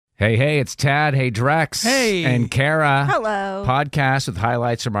Hey, it's Tad. Hey, Drex. Hey. And Kara. Hello. Podcast with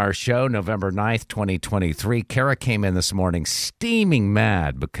highlights from our show, November 9th, 2023. Kara came in this morning steaming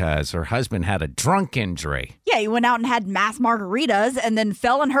mad because her husband had a drunk injury. Yeah, he went out and had mass margaritas and then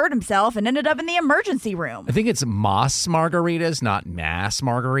fell and hurt himself and ended up in the emergency room. I think it's Moss margaritas, not mass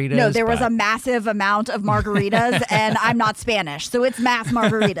margaritas. No, there was a massive amount of margaritas, and I'm not Spanish, so it's mass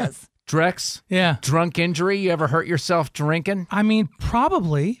margaritas. Drex? Yeah. Drunk injury? You ever hurt yourself drinking? I mean,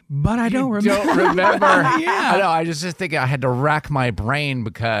 probably, but I don't remember. Don't remember? Yeah. I know. I just think I had to rack my brain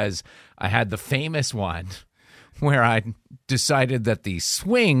because I had the famous one where I decided that the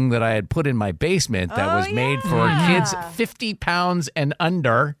swing that I had put in my basement that was made for kids 50 pounds and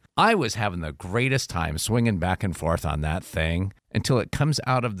under, I was having the greatest time swinging back and forth on that thing until it comes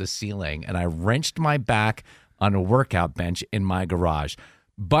out of the ceiling and I wrenched my back on a workout bench in my garage.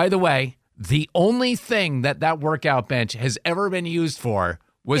 By the way, the only thing that workout bench has ever been used for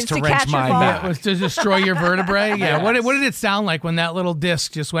was to wrench my back. It was to destroy your vertebrae? Yeah. Yes. What did it sound like when that little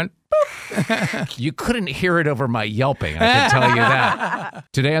disc just went boop? You couldn't hear it over my yelping, I can tell you that.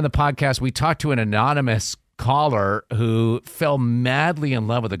 Today on the podcast, we talked to an anonymous caller who fell madly in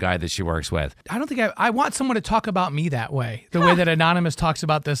love with the guy that she works with. I don't think I want someone to talk about me that way, the way that Anonymous talks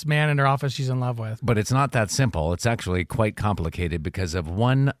about this man in her office she's in love with. But it's not that simple. It's actually quite complicated because of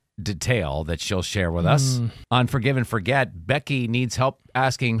one detail that she'll share with us. On Forgive and Forget, Becky needs help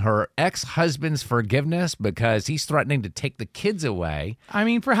asking her ex-husband's forgiveness because he's threatening to take the kids away. I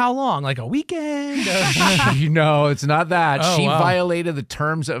mean, for how long? Like a weekend? No, it's not that. Oh, she wow. violated the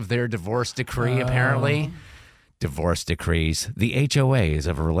terms of their divorce decree, apparently. Divorce decrees, the HOAs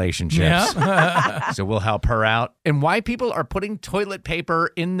of relationships. Yeah. So we'll help her out. And why people are putting toilet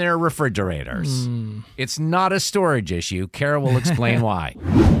paper in their refrigerators. It's not a storage issue. Kara will explain why.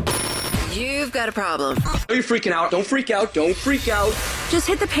 You've got a problem. Are you freaking out? Don't freak out. Don't freak out. Just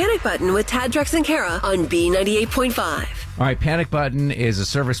hit the panic button with Tad, Drex, and Kara on B98.5. All right, Panic Button is a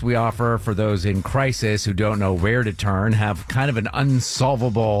service we offer for those in crisis who don't know where to turn, have kind of an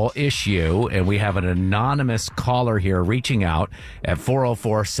unsolvable issue, and we have an anonymous caller here reaching out at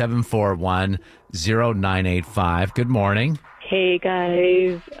 404-741-0985. Good morning. Hey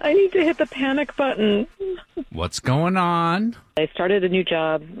guys, I need to hit the panic button. What's going on? I started a new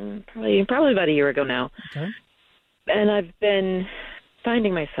job probably about a year ago now. Okay. And I've been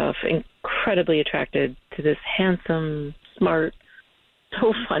finding myself incredibly attracted to this handsome, smart,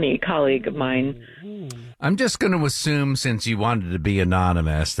 so funny colleague of mine. I'm just going to assume, since you wanted to be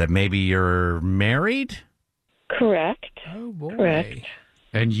anonymous, that maybe you're married? Correct. Oh, boy. Correct.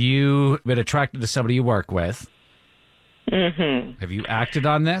 And you've been attracted to somebody you work with. Mm-hmm. Have you acted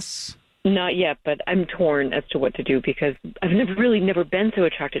on this? Not yet, but I'm torn as to what to do because I've never been so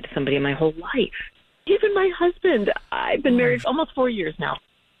attracted to somebody in my whole life. Even my husband. I've been married almost 4 years now.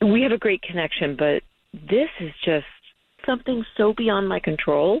 We have a great connection, but this is just something so beyond my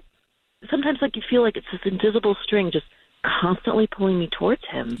control. Sometimes you feel like it's this invisible string just constantly pulling me towards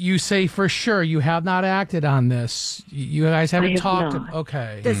him. You say for sure you have not acted on this. You guys haven't I have talked. not.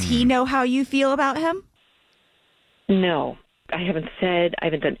 Okay. Does he know how you feel about him? No. I haven't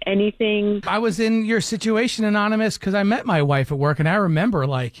done anything. I was in your situation, Anonymous, because I met my wife at work, and I remember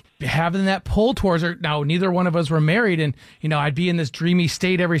having that pull towards her. Now, neither one of us were married, and I'd be in this dreamy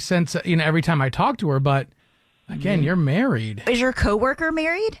state every time I talked to her. But again, you're married. Is your coworker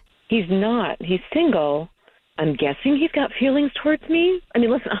married? He's not. He's single. I'm guessing he's got feelings towards me. I mean,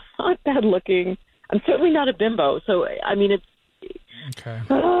 listen, I'm not bad looking. I'm certainly not a bimbo. So, I mean, it's... Okay.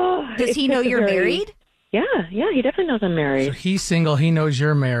 Does he know you're married? Yeah, he definitely knows I'm married. So he's single. He knows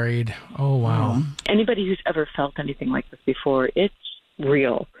you're married. Oh, wow. Anybody who's ever felt anything like this before, it's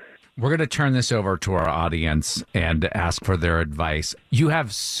real. We're going to turn this over to our audience and ask for their advice. You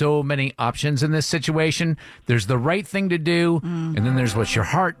have so many options in this situation. There's the right thing to do, and then there's what your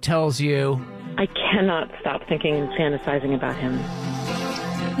heart tells you. I cannot stop thinking and fantasizing about him.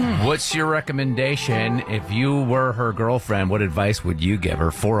 What's your recommendation? If you were her girlfriend, what advice would you give her?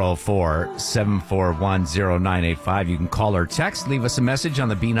 404-741-0985. You can call or text. Leave us a message on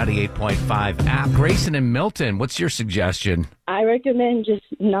the B98.5 app. Grayson and Milton, what's your suggestion? I recommend just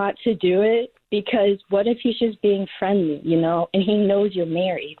not to do it because what if he's just being friendly, and he knows you're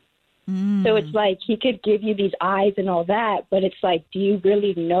married? So it's like he could give you these eyes and all that, but it's like, do you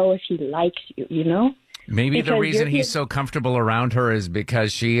really know if he likes you, Maybe the reason he's so comfortable around her is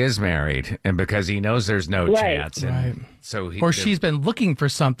because she is married and because he knows there's no chance. And so she's been looking for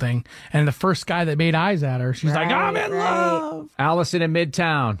something, and the first guy that made eyes at her, she's like, I'm in love. Allison in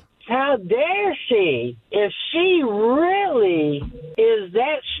Midtown. How dare she? If she really is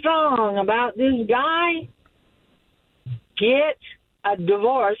that strong about this guy, get a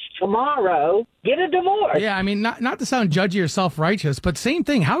divorce tomorrow, get a divorce. Yeah, I mean, not to sound judgy or self-righteous, but same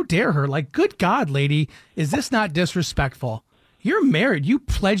thing. How dare her? Like, good God, lady, is this not disrespectful? You're married. You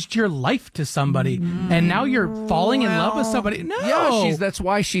pledged your life to somebody, and now you're falling in love with somebody. No. Yeah, that's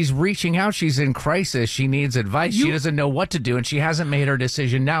why she's reaching out. She's in crisis. She needs advice. She doesn't know what to do, and she hasn't made her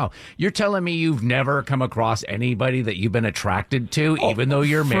decision now. You're telling me you've never come across anybody that you've been attracted to, even though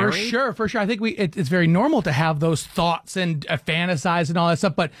you're married? For sure. I think it's very normal to have those thoughts and fantasize and all that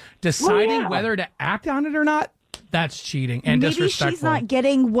stuff, but deciding whether to act on it or not, that's cheating and disrespectful. Maybe she's not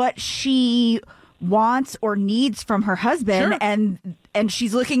getting what she wants or needs from her husband, and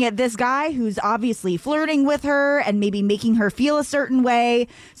she's looking at this guy who's obviously flirting with her and maybe making her feel a certain way,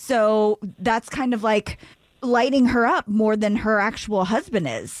 so that's kind of like lighting her up more than her actual husband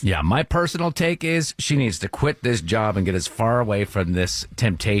is. Yeah, my personal take is she needs to quit this job and get as far away from this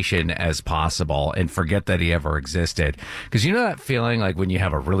temptation as possible and forget that he ever existed. Because you know that feeling like when you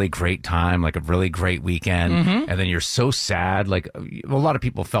have a really great time, like a really great weekend, and then you're so sad. Like a lot of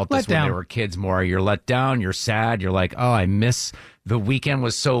people felt this when they were kids more. You're let down, you're sad, you're like, oh, I miss the weekend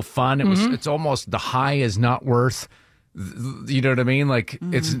was so fun. It's almost the high is not worth, you know what I mean? Like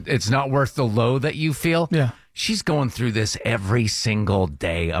it's not worth the low that you feel. Yeah. She's going through this every single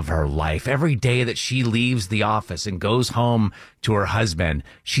day of her life. Every day that she leaves the office and goes home to her husband,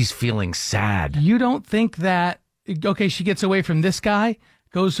 she's feeling sad. You don't think that, okay, she gets away from this guy,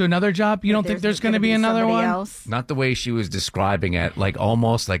 goes to another job, you don't think there's going to be another one? Else? Not the way she was describing it, like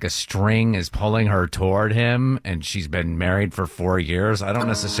almost like a string is pulling her toward him, and she's been married for 4 years. I don't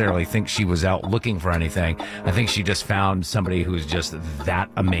necessarily think she was out looking for anything. I think she just found somebody who's just that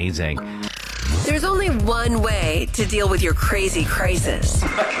amazing. There's only one way to deal with your crazy crisis.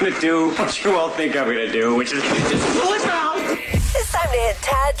 I'm gonna do what you all think I'm gonna do, which is just pull it out. It's time to hit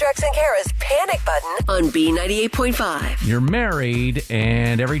Tad, Drex, and Kara's panic button on B98.5. You're married,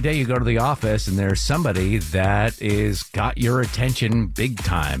 and every day you go to the office, and there's somebody that is got your attention big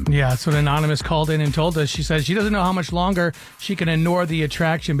time. Yeah, that's what Anonymous called in and told us. She says she doesn't know how much longer she can ignore the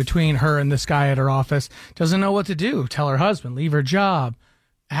attraction between her and this guy at her office. Doesn't know what to do. Tell her husband, leave her job,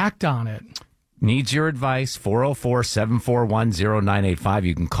 act on it. Needs your advice, 404-741-0985.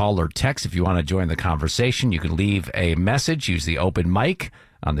 You can call or text if you want to join the conversation. You can leave a message, use the open mic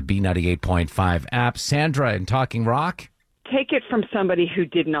on the B98.5 app. Sandra in Talking Rock. Take it from somebody who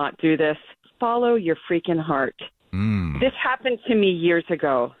did not do this. Follow your freaking heart. This happened to me years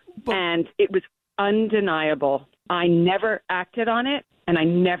ago, and it was undeniable. I never acted on it, and I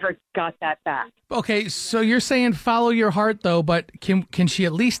never got that back. Okay, so you're saying follow your heart, though, but can she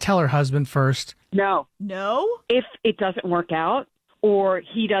at least tell her husband first? No. If it doesn't work out or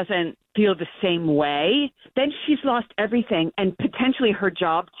he doesn't feel the same way, then she's lost everything and potentially her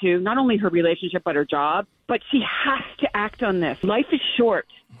job, too. Not only her relationship, but her job. But she has to act on this. Life is short.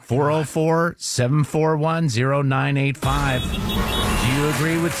 404-741-0985. Do you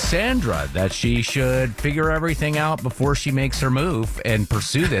agree with Sandra that she should figure everything out before she makes her move and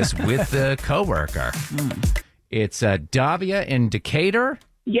pursue this with the coworker? It's Davia in Decatur.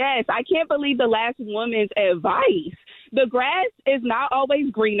 Yes, I can't believe the last woman's advice. The grass is not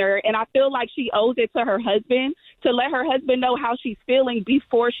always greener, and I feel like she owes it to her husband to let her husband know how she's feeling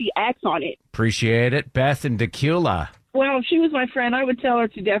before she acts on it. Appreciate it. Beth in Decula. Well, if she was my friend, I would tell her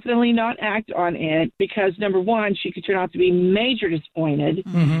to definitely not act on it because, number one, she could turn out to be major disappointed.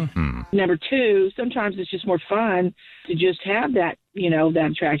 Number two, sometimes it's just more fun to just have that, that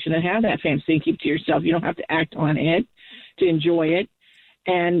attraction and have that fantasy and keep it to yourself. You don't have to act on it to enjoy it.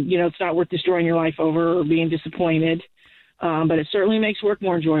 And, it's not worth destroying your life over or being disappointed. But it certainly makes work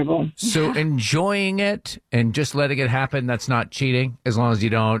more enjoyable. So enjoying it and just letting it happen, that's not cheating as long as you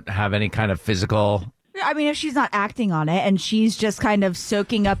don't have any kind of physical... I mean, if she's not acting on it and she's just kind of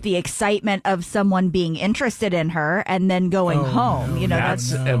soaking up the excitement of someone being interested in her and then going home,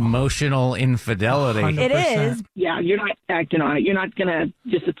 that's emotional infidelity. 100%. It is. Yeah, you're not acting on it. You're not going to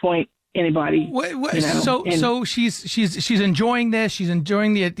disappoint anybody. So she's enjoying this. She's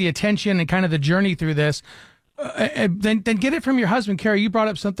enjoying the attention and kind of the journey through this. Then get it from your husband. Carrie, you brought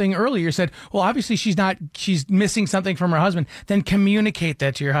up something earlier. You said, well, obviously she's missing something from her husband. Then communicate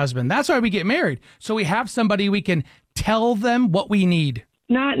that to your husband. That's why we get married. So we have somebody we can tell them what we need.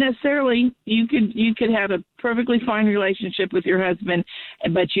 Not necessarily. You could have a perfectly fine relationship with your husband,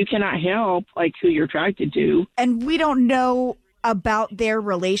 but you cannot help like who you're attracted to. And we don't know about their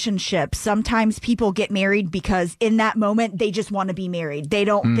relationship. Sometimes people get married because in that moment they just want to be married. They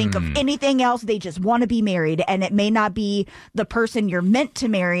don't think of anything else. They just want to be married. And it may not be the person you're meant to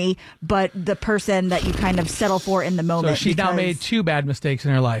marry, but the person that you kind of settle for in the moment. So she's now made 2 bad mistakes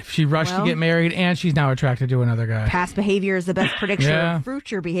in her life. She rushed to get married, and she's now attracted to another guy. Past behavior is the best predictor of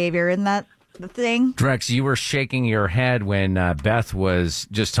future behavior. Isn't that the thing? Drex, you were shaking your head when Beth was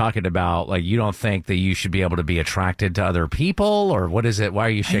just talking about, like, you don't think that you should be able to be attracted to other people, or what is it? Why are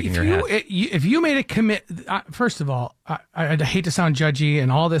you shaking your head? If you made a commit, first of all, I hate to sound judgy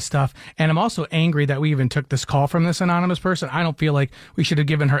and all this stuff, and I'm also angry that we even took this call from this anonymous person. I don't feel like we should have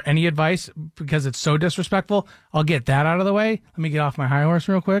given her any advice because it's so disrespectful. I'll get that out of the way. Let me get off my high horse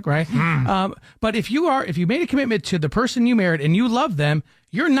real quick, right? But if you made a commitment to the person you married and you love them,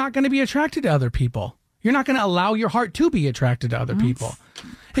 you're not going to be attracted to other people. You're not going to allow your heart to be attracted to other people.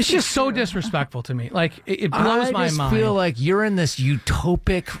 It's just so disrespectful to me. Like, it blows my mind. I just feel like you're in this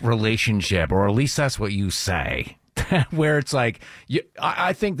utopic relationship, or at least that's what you say, where it's like,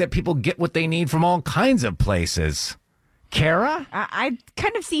 I think that people get what they need from all kinds of places. Kara? I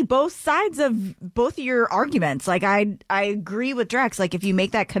kind of see both sides of both of your arguments. Like, I agree with Drex. Like, if you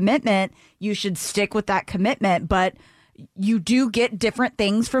make that commitment, you should stick with that commitment. But you do get different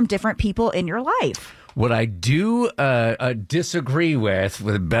things from different people in your life. What I do disagree with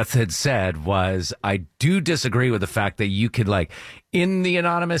what Beth had said was, I do disagree with the fact that you could, like, in the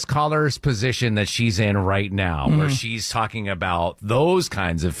anonymous caller's position that she's in right now, where she's talking about those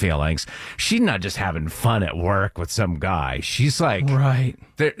kinds of feelings, she's not just having fun at work with some guy. She's like, right.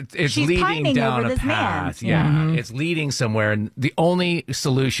 It's she's leading down a path. Man. Yeah, it's leading somewhere. And the only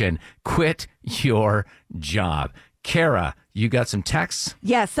solution, quit your job. Kara, you got some texts?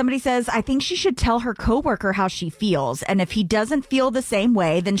 Yes, somebody says, I think she should tell her coworker how she feels. And if he doesn't feel the same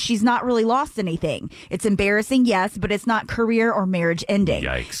way, then she's not really lost anything. It's embarrassing, yes, but it's not career or marriage ending.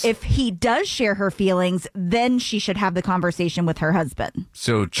 Yikes. If he does share her feelings, then she should have the conversation with her husband.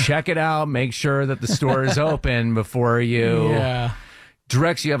 So check it out. Make sure that the store is open before you. Yeah.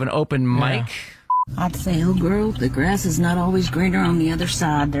 Drex, you have an open mic. I'd say, oh, girl, the grass is not always greener on the other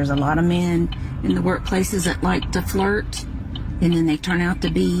side. There's a lot of men in the workplaces that like to flirt, and then they turn out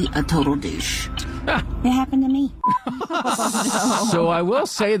to be a total douche. It happened to me. So I will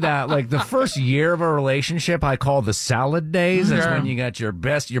say that, like, the first year of a relationship, I call the salad days. That's when you got your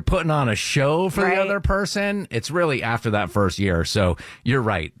best. You're putting on a show for the other person. It's really after that first year. So you're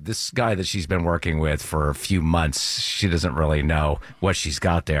right. This guy that she's been working with for a few months, she doesn't really know what she's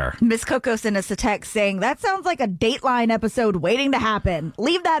got there. Miss Coco sent us a text saying, that sounds like a Dateline episode waiting to happen.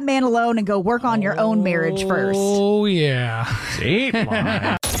 Leave that man alone and go work on your own marriage first. Oh, yeah.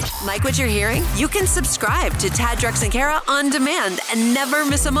 Dateline. Like what you're hearing? You can subscribe to Tad, Drex, and Kara on demand and never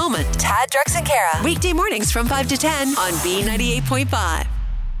miss a moment. Tad, Drex, and Kara. Weekday mornings from 5 to 10 on B98.5.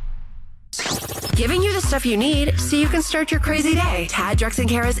 Giving you the stuff you need so you can start your crazy day. Tad, Drex, and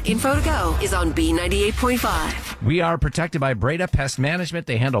Kara's Info to Go is on B98.5. We are protected by Breda Pest Management.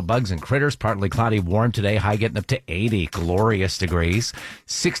 They handle bugs and critters. Partly cloudy, warm today. High getting up to 80 glorious degrees.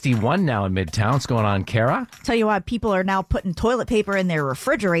 61 now in Midtown. What's going on, Kara? Tell you what, people are now putting toilet paper in their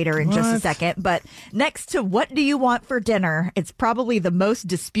refrigerator in just a second. But next to what do you want for dinner, it's probably the most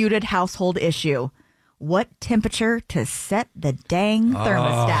disputed household issue. What temperature to set the dang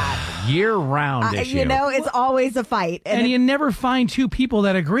thermostat? Year-round issue. You know, it's always a fight. And you never find two people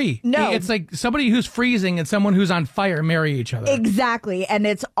that agree. No. It's like somebody who's freezing and someone who's on fire marry each other. Exactly. And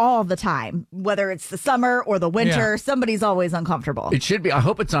it's all the time. Whether it's the summer or the winter, somebody's always uncomfortable. It should be. I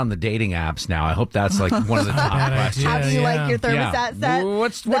hope it's on the dating apps now. I hope that's like one of the top questions. How do you like your thermostat set?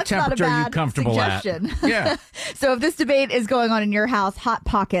 What temperature are you comfortable suggestion. at? Yeah. So if this debate is going on in your house, Hot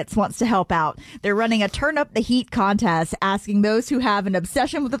Pockets wants to help out. They're running a Turn Up the Heat contest, asking those who have an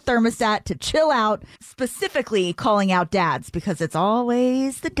obsession with the thermostat to chill out, specifically calling out dads, because it's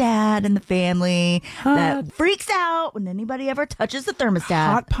always the dad in the family that freaks out when anybody ever touches the thermostat.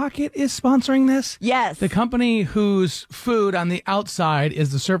 Hot Pocket is sponsoring this? Yes. The company whose food on the outside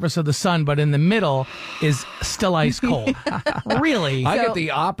is the surface of the sun, but in the middle is still ice cold. Really? I get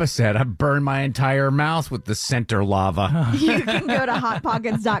the opposite. I burn my entire mouth with the center lava. You can go to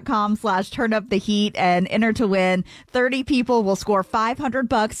hotpockets.com/turnuptheheat and enter to win. 30 people will score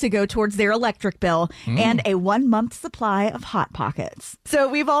 $500 to go towards their electric bill and a 1-month supply of Hot Pockets. So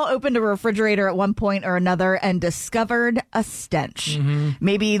we've all opened a refrigerator at one point or another and discovered a stench.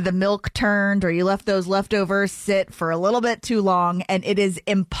 Maybe the milk turned or you left those leftovers sit for a little bit too long, and it is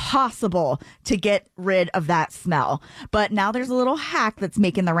impossible to get rid of that smell. But now there's a little hack that's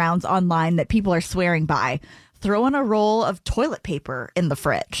making the rounds online that people are swearing by. Throw in a roll of toilet paper in the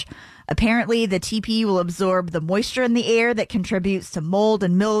fridge. Apparently, the TP will absorb the moisture in the air that contributes to mold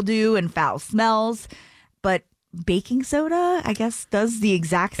and mildew and foul smells. But baking soda, I guess, does the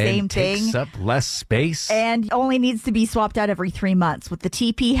exact same thing. Takes up less space. And only needs to be swapped out every 3 months. With the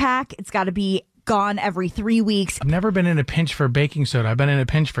TP hack, it's got to be gone every 3 weeks. I've never been in a pinch for baking soda. I've been in a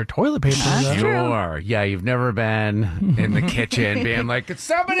pinch for toilet paper. Sure. Yeah, you've never been in the kitchen being like, could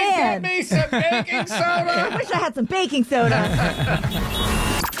somebody get me some baking soda? I wish I had some baking soda.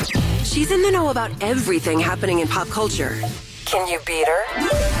 She's in the know about everything happening in pop culture. Can you beat her?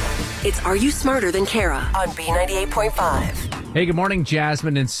 It's Are You Smarter Than Kara on B98.5. Hey, good morning,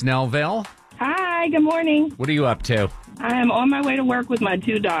 Jasmine in Snellville. Hi, good morning. What are you up to? I'm on my way to work with my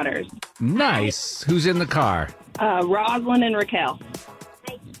 2 daughters, Nice. Who's in the car? Rosalind and Raquel.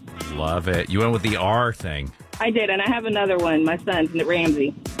 Love it. You went with the R thing. I did, and I have another one, my son,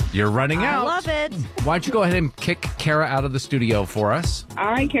 Ramsey. You're running out. I love it. Why don't you go ahead and kick Kara out of the studio for us? All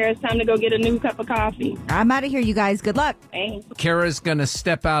right, Kara, it's time to go get a new cup of coffee. I'm out of here, you guys. Good luck. Thanks. Kara's going to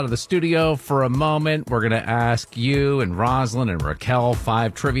step out of the studio for a moment. We're going to ask you and Rosalind and Raquel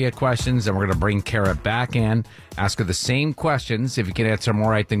 5 trivia questions, and we're going to bring Kara back in, ask her the same questions. If you can answer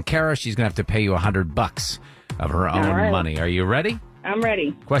more right than Kara, she's going to have to pay you $100 of her own money. Are you ready? I'm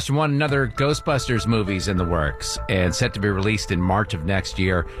ready. Question 1, another Ghostbusters movie's in the works and set to be released in March of next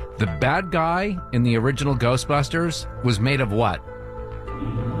year. The bad guy in the original Ghostbusters was made of what?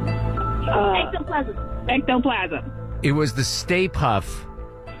 Ectoplasm. It was the Stay Puft.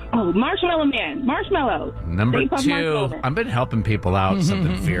 Oh, Marshmallow Man. Marshmallow. Number Stay Puft 2, Marshmallow. I've been helping people out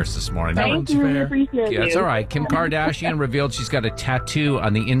something fierce this morning. Thank you. I appreciate Yeah, it's you. all right. Kim Kardashian revealed she's got a tattoo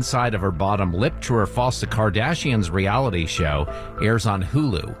on the inside of her bottom lip. True or false? The Kardashians reality show airs on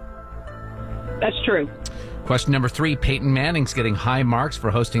Hulu. That's true. Question number 3, Peyton Manning's getting high marks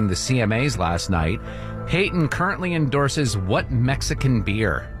for hosting the CMAs last night. Peyton currently endorses what Mexican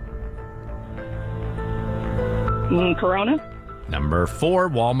beer? Corona. Number 4,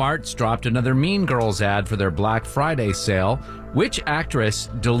 Walmart's dropped another Mean Girls ad for their Black Friday sale. Which actress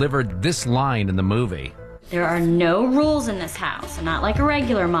delivered this line in the movie? There are no rules in this house. I'm not like a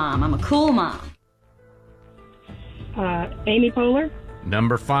regular mom. I'm a cool mom. Amy Poehler.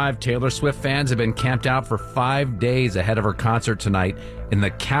 Number 5, Taylor Swift fans have been camped out for 5 days ahead of her concert tonight in the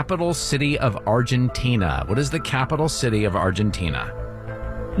capital city of Argentina. What is the capital city of Argentina?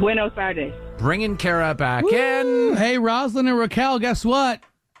 Buenos Aires. Bringing Kara back in. Hey, Rosalind and Raquel, guess what?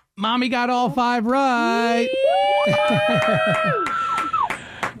 Mommy got all 5 right.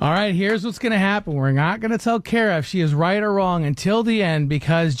 All right, here's what's going to happen. We're not going to tell Kara if she is right or wrong until the end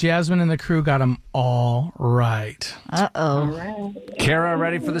because Jasmine and the crew got them all right. Uh-oh. Kara,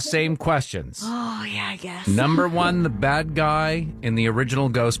 ready for the same questions? Oh, yeah, I guess. Number 1, the bad guy in the original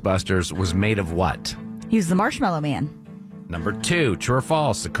Ghostbusters was made of what? He was the Marshmallow Man. Number 2, true or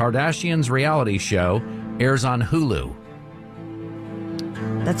false? The Kardashians reality show airs on Hulu.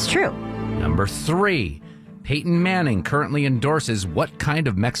 That's true. Number 3, Peyton Manning currently endorses what kind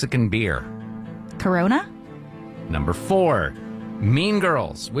of Mexican beer? Corona. Number 4, Mean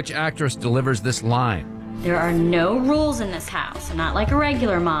Girls. Which actress delivers this line? There are no rules in this house. I'm not like a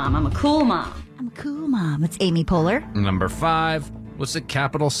regular mom. I'm a cool mom. I'm a cool mom. It's Amy Poehler. Number 5, what's the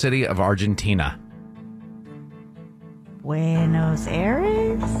capital city of Argentina? Buenos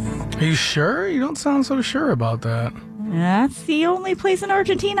Aires? Are you sure? You don't sound so sure about that. That's the only place in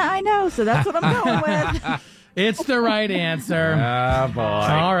Argentina I know, so that's what I'm going with. It's the right answer. Oh, boy.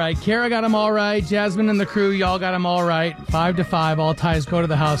 All right, Kara got them all right. Jasmine and the crew, y'all got them all right. 5-5. All ties go to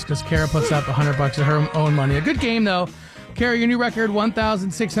the house because Kara puts up $100 of her own money. A good game, though. Kara, your new record,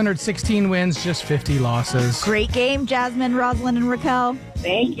 1,616 wins, just 50 losses. Great game, Jasmine, Rosalind, and Raquel.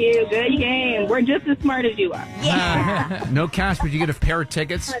 Thank you. Good game. We're just as smart as you are. Yeah. No cash, but you get a pair of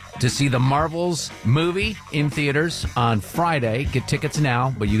tickets to see the Marvels movie in theaters on Friday. Get tickets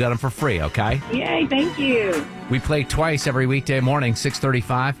now, but you got them for free, okay? Yay, thank you. We play twice every weekday morning,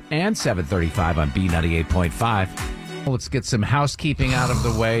 6:35 and 7:35 on B98.5. Let's get some housekeeping out of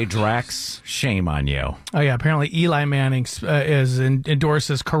the way. Drex, shame on you. Oh, yeah. Apparently, Eli Manning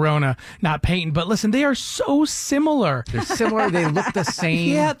endorses Corona, not Peyton. But listen, they are so similar. They're similar. They look the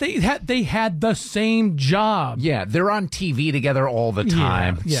same. Yeah, they had the same job. Yeah, they're on TV together all the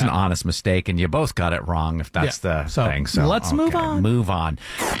time. Yeah. It's an honest mistake, and you both got it wrong if that's the thing. So let's move on. Move on.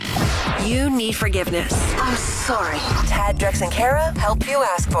 You need forgiveness. I'm sorry. Tad, Drex, and Kara help you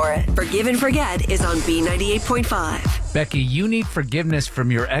ask for it. Forgive and Forget is on B98.5. Becky, you need forgiveness from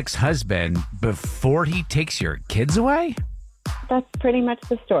your ex-husband before he takes your kids away? That's pretty much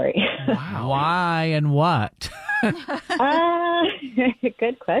the story. Wow. Why and what?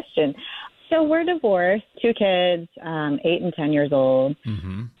 Good question. So we're divorced, 2 kids, 8 and 10 years old.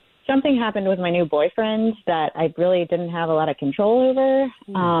 Mm-hmm. something happened with my new boyfriend that I really didn't have a lot of control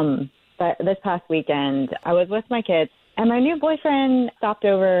over. But this past weekend, I was with my kids, and my new boyfriend stopped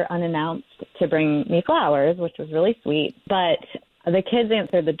over unannounced to bring me flowers, which was really sweet. But the kids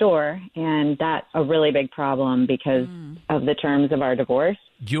answered the door, and that's a really big problem because of the terms of our divorce.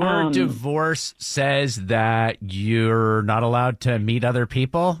 Your divorce says that you're not allowed to meet other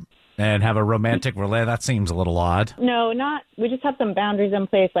people and have a romantic relay. That seems a little odd. No, not. We just have some boundaries in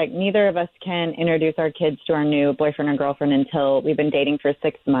place. Like, neither of us can introduce our kids to our new boyfriend or girlfriend until we've been dating for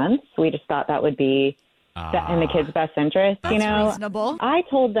 6 months. We just thought that would be in the kids' best interest. That's reasonable. I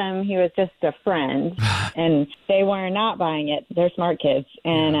told them he was just a friend, and they were not buying it. They're smart kids.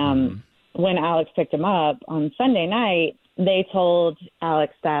 And when Alex picked him up on Sunday night, they told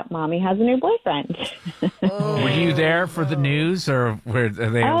Alex that Mommy has a new boyfriend. Were you there for the news, or were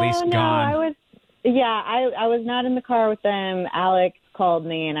they at least no, gone? I was not in the car with them. Alex called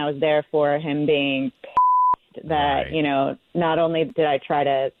me, and I was there for him being pissed that, not only did I try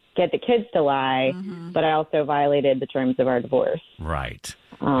to get the kids to lie, but I also violated the terms of our divorce. Right.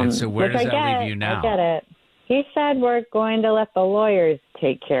 And so where does that leave you now? I get it. He said we're going to let the lawyers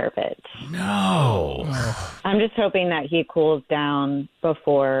take care of it. No. I'm just hoping that he cools down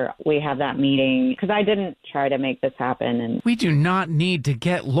before we have that meeting, because I didn't try to make this happen. And we do not need to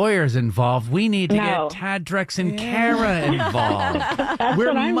get lawyers involved. We need to get Tad, Drex, and Kara involved. That's We're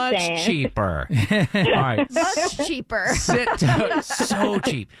what I'm much saying. cheaper. All right. Much cheaper. So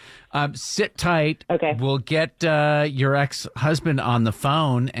cheap. Sit tight. Okay. We'll get your ex-husband on the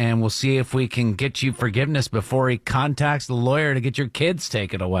phone, and we'll see if we can get you forgiveness before he contacts the lawyer to get your kids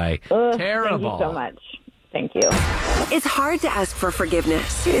taken away. Terrible. Thank you so much. Thank you. It's hard to ask for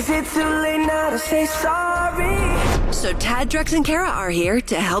forgiveness. Is it too late now to say sorry? So Tad, Drex, and Kara are here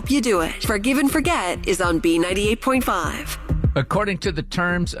to help you do it. Forgive and Forget is on B98.5. According to the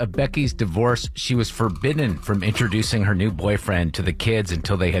terms of Becky's divorce, she was forbidden from introducing her new boyfriend to the kids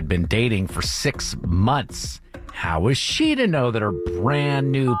until they had been dating for 6 months. How was she to know that her brand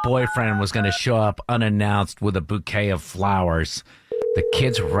new boyfriend was going to show up unannounced with a bouquet of flowers? The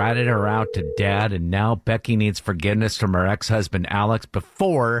kids ratted her out to Dad, and now Becky needs forgiveness from her ex-husband Alex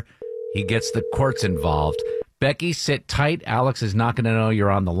before he gets the courts involved. Becky, sit tight. Alex is not going to know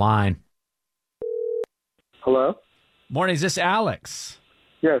you're on the line. Hello? Morning, is this Alex?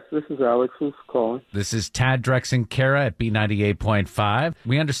 Yes, this is Alex. Who's calling? This is Tad, Drex, and Kara at B98.5.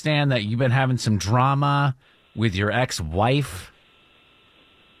 We understand that you've been having some drama with your ex-wife.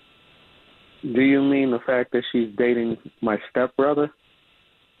 Do you mean the fact that she's dating my stepbrother?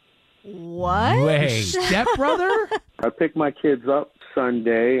 What? Wait. Stepbrother? I picked my kids up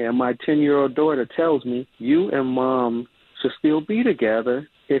Sunday, and my 10-year-old daughter tells me you and Mom should still be together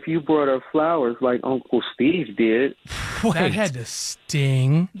if you brought her flowers like Uncle Steve did. That had to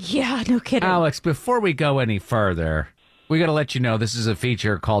sting. Yeah, no kidding. Alex, before we go any further, we got to let you know this is a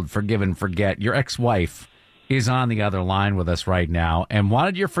feature called Forgive and Forget. Your ex-wife is on the other line with us right now and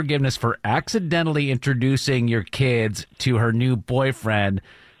wanted your forgiveness for accidentally introducing your kids to her new boyfriend,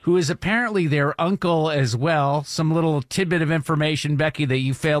 who is apparently their uncle as well. Some little tidbit of information, Becky, that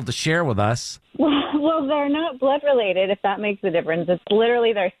you failed to share with us. Well, they're not blood related, if that makes a difference. It's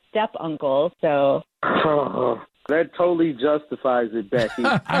literally their step uncle, so. That totally justifies it, Becky.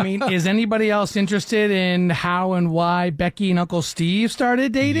 I mean, is anybody else interested in how and why Becky and Uncle Steve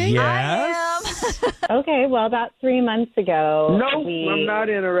started dating? Yes. Okay, well, about 3 months ago. No, I'm not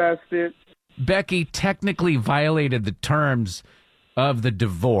interested. Becky technically violated the terms of the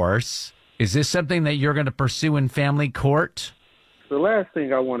divorce. Is this something that you're going to pursue in family court? The last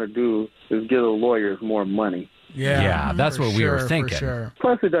thing I want to do is give the lawyers more money. Yeah, that's what we were thinking. Sure.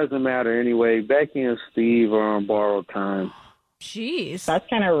 Plus, it doesn't matter anyway. Becky and Steve are on borrowed time. Jeez. That's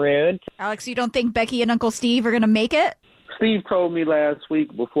kind of rude. Alex, you don't think Becky and Uncle Steve are going to make it? Steve told me last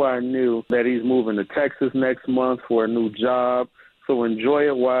week before I knew that he's moving to Texas next month for a new job. So enjoy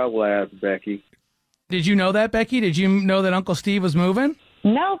it while it lasts, Becky. Did you know that, Becky? Did you know that Uncle Steve was moving?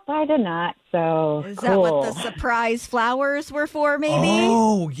 Nope, I did not. So Is that what the surprise flowers were for, maybe?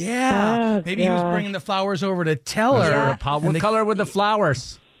 Oh, yeah. Oh, Maybe he was gosh. bringing the flowers over to tell her. What color were the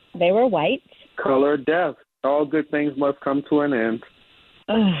flowers? They were white. Color of death. All good things must come to an end.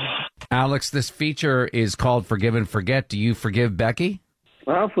 Alex, this feature is called Forgive and Forget. Do you forgive Becky?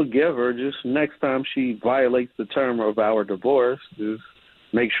 I'll forgive her. Just next time she violates the term of our divorce, just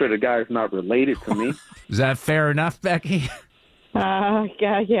make sure the guy's not related to me. Is that fair enough, Becky?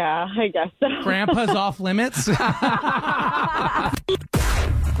 Yeah, I guess so. Grandpa's off limits?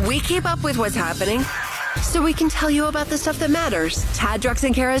 We keep up with what's happening so we can tell you about the stuff that matters. Tad, Drex,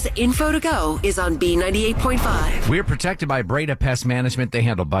 and Kara's Info to Go is on B98.5. We're protected by Breda Pest Management. They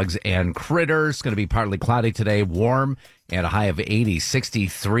handle bugs and critters. It's going to be partly cloudy today, warm, and a high of 80,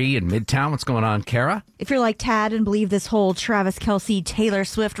 63 in Midtown. What's going on, Kara? If you're like Tad and believe this whole Travis Kelce, Taylor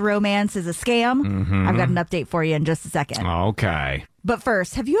Swift romance is a scam, I've got an update for you in just a second. Okay. But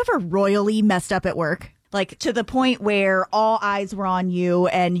first, have you ever royally messed up at work? Like to the point where all eyes were on you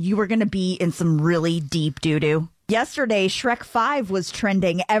and you were going to be in some really deep doo-doo? Yesterday, Shrek 5 was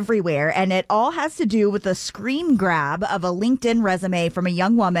trending everywhere, and it all has to do with a screen grab of a LinkedIn resume from a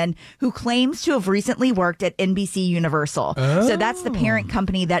young woman who claims to have recently worked at NBC Universal. Oh. So that's the parent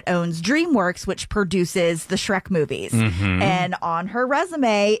company that owns DreamWorks, which produces the Shrek movies. And on her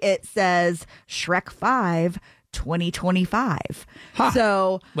resume, it says Shrek 5 2025.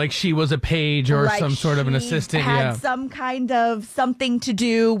 So like she was a page or like some sort of an assistant. Had some kind of something to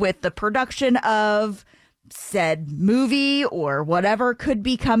do with the production of said movie or whatever could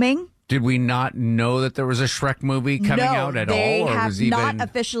be coming. Did we not know that there was a Shrek movie coming out at all? They or have was not even...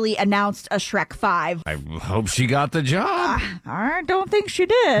 officially announced a Shrek 5. I hope she got the job. I don't think she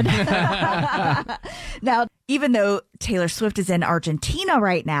did. Now, even though Taylor Swift is in Argentina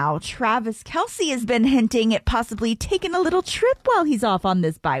right now, Travis Kelce has been hinting at possibly taking a little trip while he's off on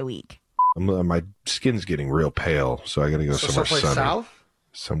this bye week. My skin's getting real pale, so I got to go somewhere sunny. South?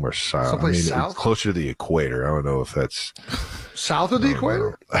 Somewhere south. Someplace south? Closer to the equator. I don't know if that's south of the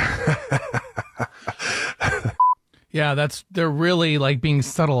equator. Yeah, they're really like being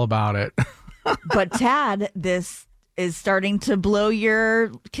subtle about it. But Tad, this is starting to blow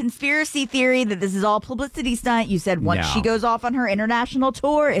your conspiracy theory that this is all publicity stunt. You said once she goes off on her international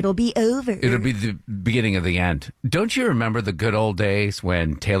tour, it'll be over. It'll be the beginning of the end. Don't you remember the good old days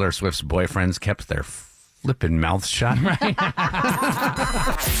when Taylor Swift's boyfriends kept their flipping mouths shut?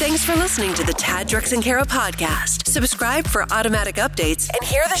 Thanks for listening to the Tad, Drex, and Kara podcast. Subscribe for automatic updates and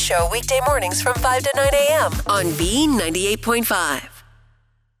hear the show weekday mornings from 5 to 9 a.m. on B98.5.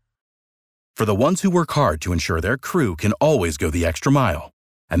 For the ones who work hard to ensure their crew can always go the extra mile,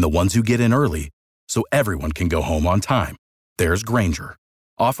 and the ones who get in early so everyone can go home on time, there's Grainger,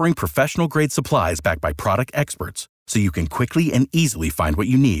 offering professional-grade supplies backed by product experts so you can quickly and easily find what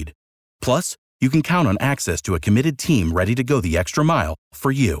you need. Plus, you can count on access to a committed team ready to go the extra mile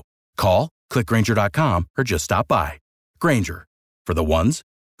for you. Call, click Grainger.com, or just stop by. Grainger, for the ones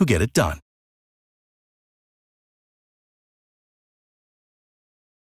who get it done.